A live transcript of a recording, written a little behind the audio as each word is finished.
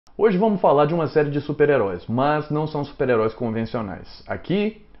Hoje vamos falar de uma série de super-heróis, mas não são super-heróis convencionais.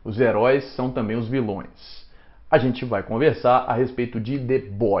 Aqui, os heróis são também os vilões. A gente vai conversar a respeito de The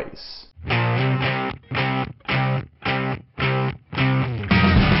Boys.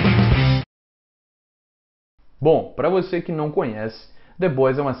 Bom, para você que não conhece, The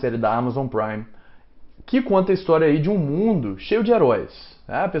Boys é uma série da Amazon Prime que conta a história aí de um mundo cheio de heróis,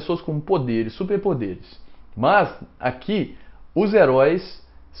 né? Pessoas com poderes, superpoderes. Mas aqui os heróis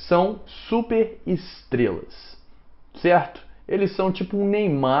são super estrelas, certo? Eles são tipo um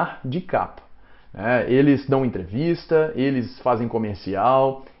Neymar de capa. Eles dão entrevista, eles fazem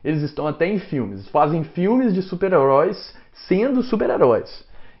comercial, eles estão até em filmes, fazem filmes de super-heróis sendo super-heróis.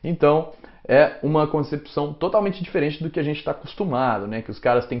 Então é uma concepção totalmente diferente do que a gente está acostumado, né? Que os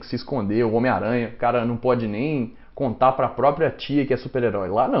caras têm que se esconder, o Homem-Aranha, o cara não pode nem contar para a própria tia que é super-herói.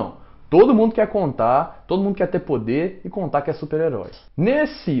 Lá não. Todo mundo quer contar, todo mundo quer ter poder e contar que é super-herói.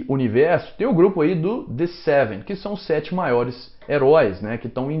 Nesse universo tem o grupo aí do The Seven, que são os 7 maiores heróis, né? Que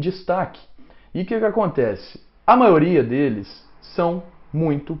estão em destaque. E o que acontece? A maioria deles são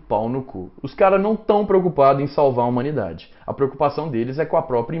muito pau no cu. Os caras não estão preocupados em salvar a humanidade. A preocupação deles é com a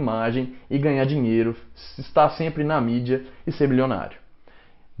própria imagem e ganhar dinheiro, estar sempre na mídia e ser milionário.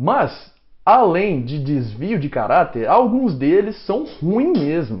 Mas, além de desvio de caráter, alguns deles são ruins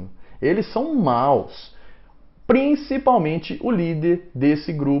mesmo. Eles são maus. Principalmente o líder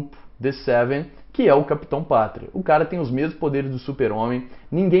desse grupo, The Seven, que é o Capitão Pátria. O cara tem os mesmos poderes do super-homem,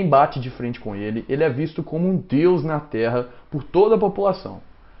 ninguém bate de frente com ele, ele é visto como um deus na Terra por toda a população,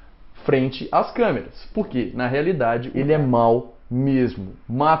 frente às câmeras, porque, na realidade, ele é mau mesmo.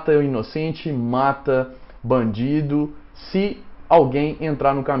 Mata o inocente, mata bandido, se alguém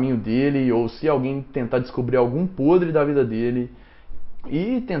entrar no caminho dele, ou se alguém tentar descobrir algum podre da vida dele,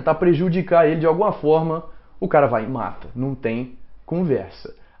 e tentar prejudicar ele de alguma forma, o cara vai e mata, não tem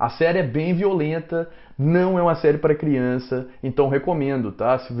conversa. A série é bem violenta, não é uma série para criança, então recomendo,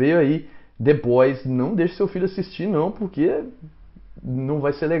 tá? Se veio aí The Boys, não deixe seu filho assistir não, porque não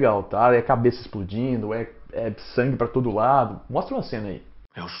vai ser legal, tá? É cabeça explodindo, é sangue para todo lado. Mostra uma cena aí.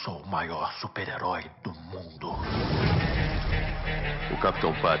 Eu sou o maior super-herói do mundo. O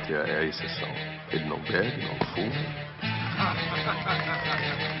Capitão Pátria é a exceção. Ele não bebe, não fuma.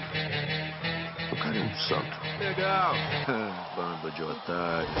 O cara é um santo. Legal. Bando de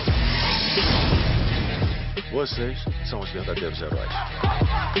otários. Vocês são os verdadeiros heróis.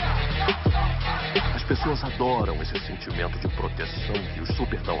 As pessoas adoram esse sentimento de proteção que os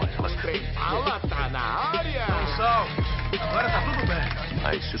super dão a elas. Fala, tá na área! Não são. Agora tá tudo bem.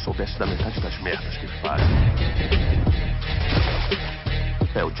 Mas se soubesse da metade das merdas que fazem...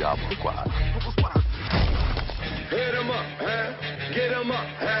 É o diabo no quadro. Vamos parar.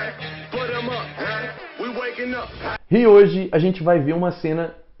 E hoje a gente vai ver uma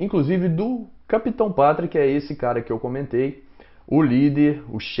cena, inclusive, do Capitão Pátria, que é esse cara que eu comentei, o líder,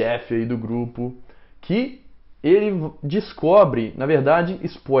 o chefe aí do grupo, que ele descobre, na verdade,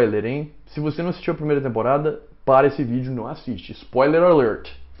 spoiler, hein? Se você não assistiu a primeira temporada, para esse vídeo e não assiste. Spoiler alert.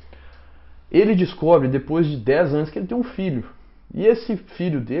 Ele descobre, depois de 10 anos, que ele tem um filho. E esse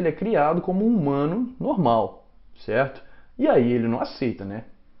filho dele é criado como um humano normal, certo? E aí ele não aceita, né?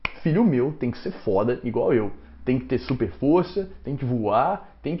 Filho meu tem que ser foda igual eu. Tem que ter super força, tem que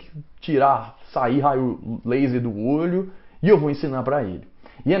voar, tem que sair raio laser do olho, e eu vou ensinar pra ele.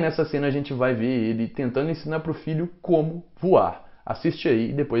 E é nessa cena a gente vai ver ele tentando ensinar pro filho como voar. Assiste aí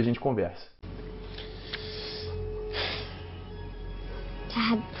e depois a gente conversa.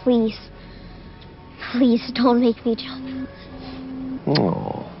 Dad, please. Please don't make me jump.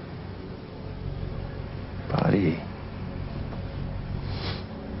 Oh. Buddy.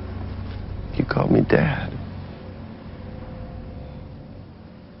 You call me Dad.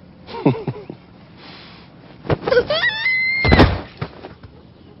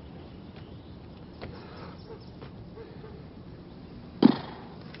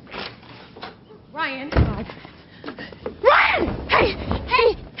 Ryan! God. Ryan!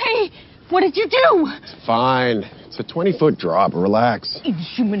 Hey! What did you do? It's fine. It's a 20-foot drop. Relax.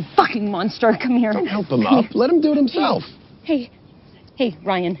 Inhuman fucking monster. Come here. Don't help him up. Let him do it himself. Hey,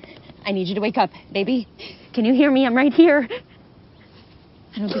 Ryan. I need you to wake up, baby. Can you hear me? I'm right here.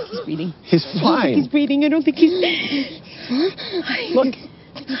 I don't think he's breathing. He's fine. I don't think he's breathing. I don't think he's... Look.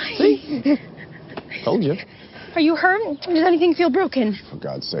 See? Told you. Are you hurt? Does anything feel broken? For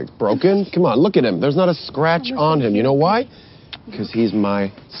God's sake. Broken? Come on, look at him. There's not a scratch on him. You know why? Because he's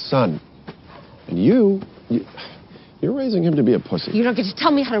my son. And you're raising him to be a pussy. You don't get to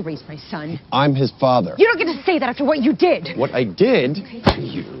tell me how to raise my son. I'm his father. You don't get to say that after what you did. What I did to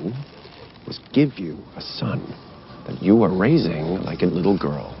you was give you a son that you are raising like a little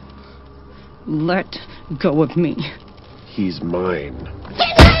girl. Let go of me. He's mine.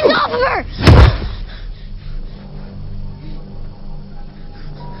 Get your hands off of her!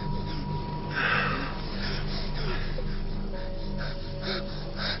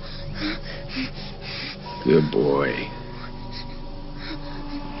 Good boy.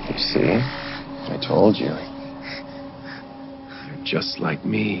 You see? I told you. You're just like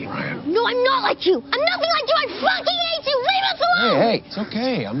me, Ryan. No, I'm not like you. I'm nothing like you. I fucking hate you. Leave us alone. Hey, it's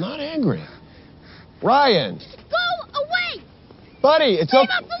okay. I'm not angry. Ryan! Go away. Buddy, it's Leave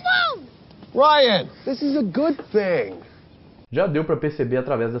okay. us alone. Ryan, this is a good thing. Já deu para perceber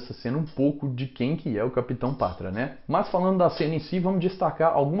através dessa cena um pouco de quem que é o Capitão Pátria, né? Mas falando da cena em si, vamos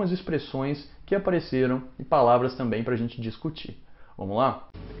destacar algumas expressões que apareceram e palavras também para a gente discutir. Vamos lá?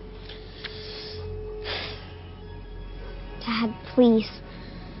 Dad, please.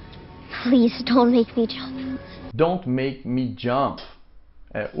 Please don't make me jump. Don't make me jump.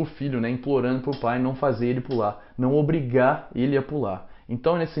 É o filho, né, implorando para o pai não fazer ele pular, não obrigar ele a pular.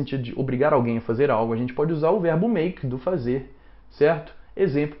 Então, nesse sentido de obrigar alguém a fazer algo, a gente pode usar o verbo make, do fazer, certo?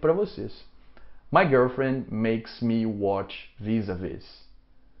 Exemplo para vocês. My girlfriend makes me watch vis-a-vis.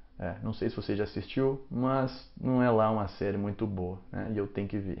 Não sei se você já assistiu, mas não é lá uma série muito boa, né? E eu tenho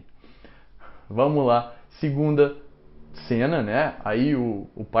que ver. Vamos lá, segunda cena, né? Aí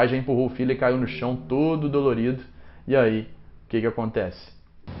o pai já empurrou o filho e caiu no chão todo dolorido. E aí, o que acontece?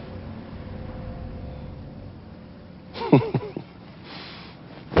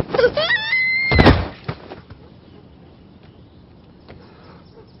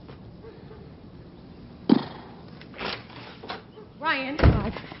 Ryan.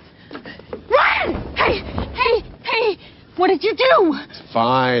 Ryan! Hey! What did you do? It's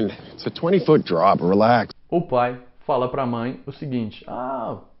fine. It's a 20-foot drop. Relax. O pai fala para a mãe o seguinte: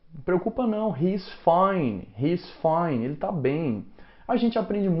 não preocupa não, he's fine, ele tá bem. A gente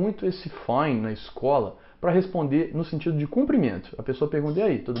aprende muito esse fine na escola para responder no sentido de cumprimento. A pessoa pergunta: e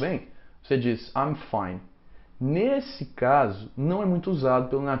aí, tudo bem? Você diz, I'm fine. Nesse caso, não é muito usado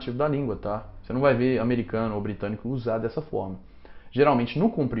pelo nativo da língua, tá? Você não vai ver americano ou britânico usar dessa forma. Geralmente, no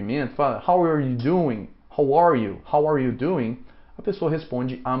cumprimento, fala, how are you doing? How are you doing? A pessoa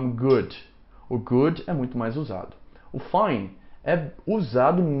responde, I'm good. O good é muito mais usado. O fine é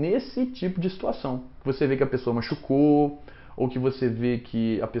usado nesse tipo de situação. Você vê que a pessoa machucou, ou que você vê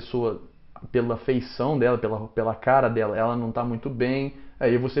que a pessoa, pela feição dela, pela cara dela, ela não está muito bem.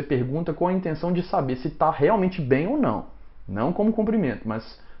 Aí você pergunta com a intenção de saber se está realmente bem ou não. Não como cumprimento,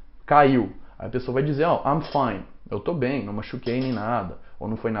 mas caiu. Aí a pessoa vai dizer, I'm fine. Eu estou bem, não machuquei nem nada, ou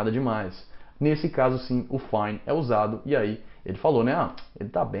não foi nada demais. Nesse caso, sim, o fine é usado. E aí, ele falou, né? Ele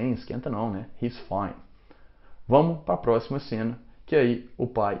está bem, esquenta não, né? He's fine. Vamos para a próxima cena, que aí o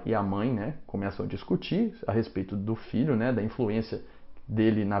pai e a mãe, né, começam a discutir a respeito do filho, né, da influência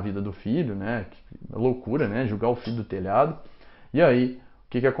dele na vida do filho, né, loucura, né, jogar o filho do telhado. E aí, o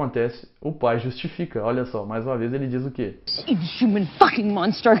que acontece? O pai justifica, olha só, mais uma vez ele diz o quê? Inhuman fucking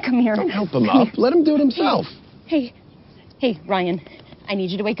monster, come here. Don't help him up. Let him do it himself. Hey, Ryan, I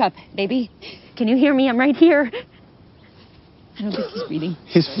need you to wake up, baby. Can you hear me? I'm right here. I don't think he's breathing.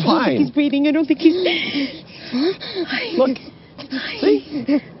 He's I don't think fine. he's breathing. I don't think he's... Look.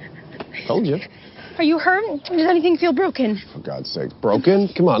 See? Told you. Are you hurt? Does anything feel broken? For God's sake. Broken?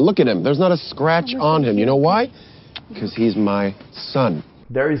 Come on, look at him. There's not a scratch on him. You know why? Because he's my son.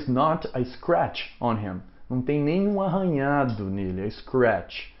 There is not a scratch on him. Não tem nenhum arranhado nele, é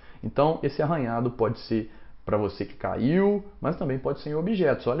scratch. Então, esse arranhado pode ser para você que caiu, mas também pode ser em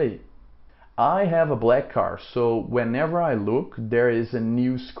objetos, olha aí. I have a black car, so whenever I look, there is a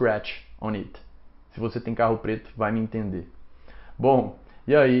new scratch on it. Se você tem carro preto, vai me entender. Bom,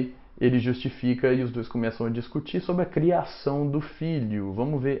 e aí ele justifica e os dois começam a discutir sobre a criação do filho.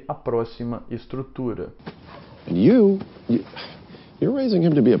 Vamos ver a próxima estrutura. And you're raising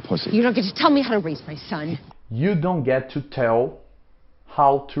him to be a pussy. You don't get to tell me how to raise my son. You don't get to tell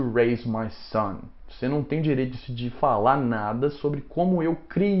how to raise my son. Você não tem direito de falar nada sobre como eu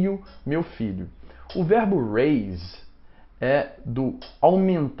crio meu filho. O verbo raise é do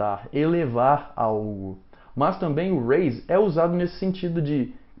aumentar, elevar algo. Mas também o raise é usado nesse sentido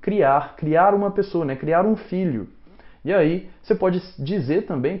de criar uma pessoa, né? Criar um filho. E aí, você pode dizer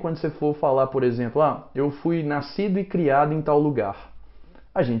também, quando você for falar, por exemplo, eu fui nascido e criado em tal lugar.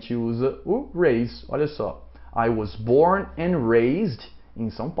 A gente usa o raise, olha só. I was born and raised em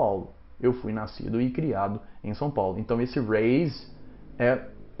São Paulo. Eu fui nascido e criado em São Paulo. Então esse raise é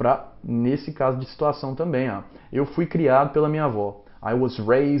para nesse caso de situação também. Eu fui criado pela minha avó. I was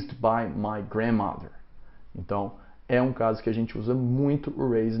raised by my grandmother. Então é um caso que a gente usa muito o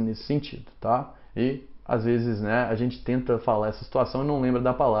raise nesse sentido, tá? E às vezes, né, a gente tenta falar essa situação e não lembra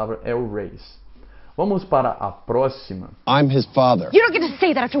da palavra, é o raise. Vamos para a próxima. I'm his father. You don't get to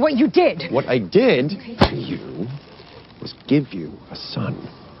say that after what you did. What I did to you was give you a son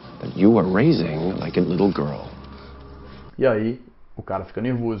that you are raising like a little girl. E aí, o cara fica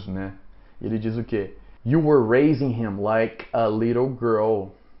nervoso, né? Ele diz o quê? You were raising him like a little girl.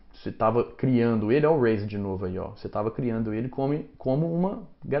 Você estava criando ele, é o raise de novo aí, ó. Você estava criando ele como uma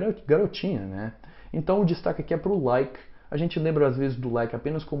garotinha, né? Então o destaque aqui é pro like. A gente lembra às vezes do like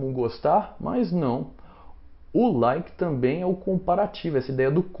apenas como um gostar, mas não. O like também é o comparativo, essa ideia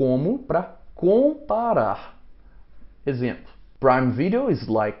do como para comparar. Exemplo. Prime Video is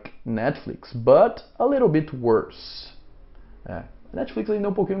like Netflix, but a little bit worse. Netflix ainda é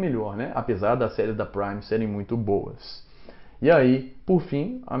um pouquinho melhor, né? Apesar das séries da Prime serem muito boas. E aí, por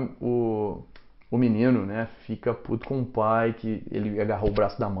fim, o menino, né, fica puto com o pai, que ele agarrou o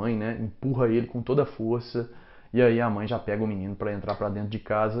braço da mãe, né, empurra ele com toda a força, e aí a mãe já pega o menino para entrar para dentro de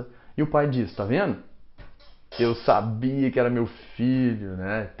casa, e o pai diz, tá vendo? Eu sabia que era meu filho,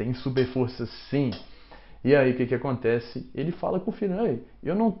 né, tem super força sim. E aí, o que acontece? Ele fala com o filho, ei,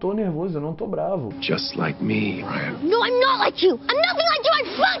 eu não tô nervoso, eu não tô bravo. Just like me, Ryan. No, I'm not like you. I'm nothing like you. I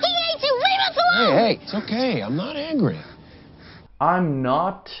fucking hate you. Leave us alone. Hey, it's okay. I'm not angry. I'm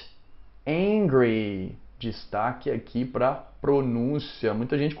not angry. Destaque aqui para pronúncia.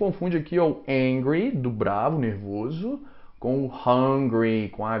 Muita gente confunde aqui o angry, do bravo, nervoso, com o hungry,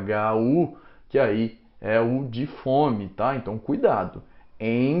 com H-U, que aí é o de fome, tá? Então, cuidado.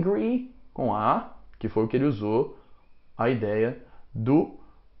 Angry com A, que foi o que ele usou, a ideia do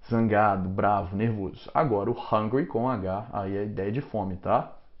zangado, bravo, nervoso. Agora, o hungry com H, aí é a ideia de fome,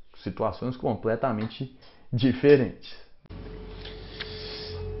 tá? Situações completamente diferentes.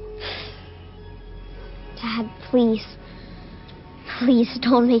 Dad, please. Please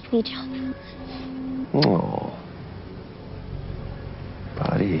don't make me jump. Oh,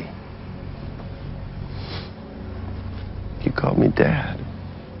 buddy. You called me Dad.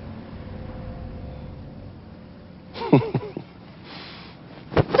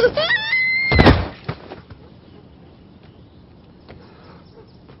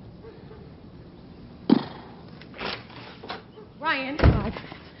 Ryan.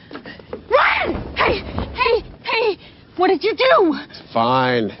 Ryan! Hey! What did you do? It's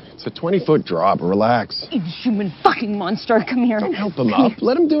fine. It's a 20-foot drop. Relax. Inhuman fucking monster. Come here. Don't help him up.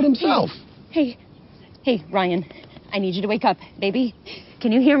 Let him do it himself. Hey, Ryan. I need you to wake up, baby.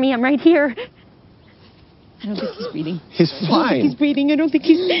 Can you hear me? I'm right here. I don't think he's breathing. He's fine. He's breathing. I don't think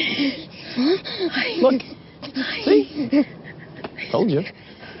he's... Look. See? Told you.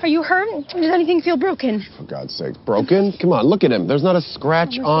 Are you hurt? Does anything feel broken? For God's sake. Broken? Come on, look at him. There's not a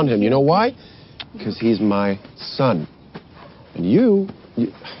scratch on him. You know why? Because he's my son. And you're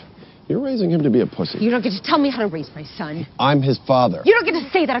raising him to be a pussy. You don't get to tell me how to raise my son. I'm his father. You don't get to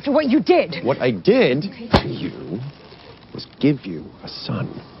say that after what you did. What I did to you was give you a son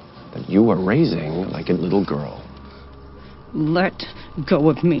that you are raising like a little girl. Let go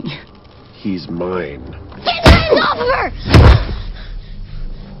of me. He's mine. Get your hands off of her!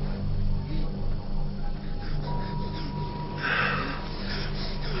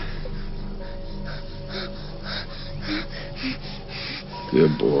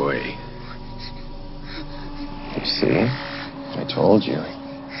 Good boy. You see? I told you.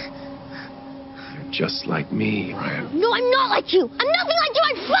 You're just like me, Ryan. No, I'm not like you. I'm nothing like you.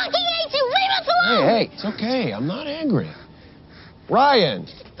 I fucking hate you. Leave us alone. Hey, it's okay. I'm not angry. Ryan!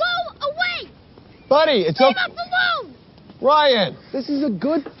 Go away. Buddy, it's Leave okay. us alone. Ryan, this is a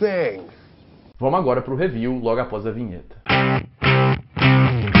good thing. Vamos agora para o review, logo após a vinheta.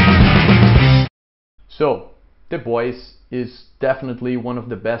 So, The Boys is definitely one of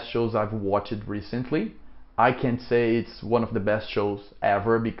the best shows I've watched recently. I can't say it's one of the best shows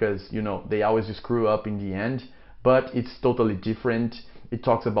ever because, you know, they always screw up in the end, but it's totally different. It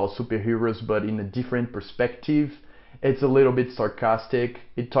talks about superheroes, but in a different perspective. It's a little bit sarcastic.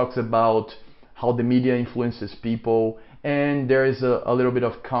 It talks about how the media influences people, and there is a little bit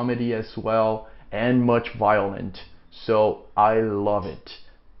of comedy as well, and much violent. So I love it.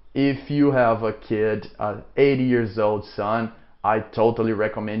 If you have a kid, an 80 years old son, I totally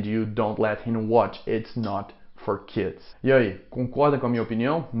recommend you don't let him watch. It's not for kids. E aí, concorda com a minha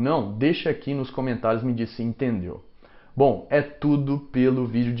opinião? Não? Deixa aqui nos comentários, me diz se entendeu. Bom, é tudo pelo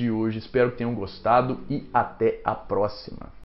vídeo de hoje. Espero que tenham gostado e até a próxima.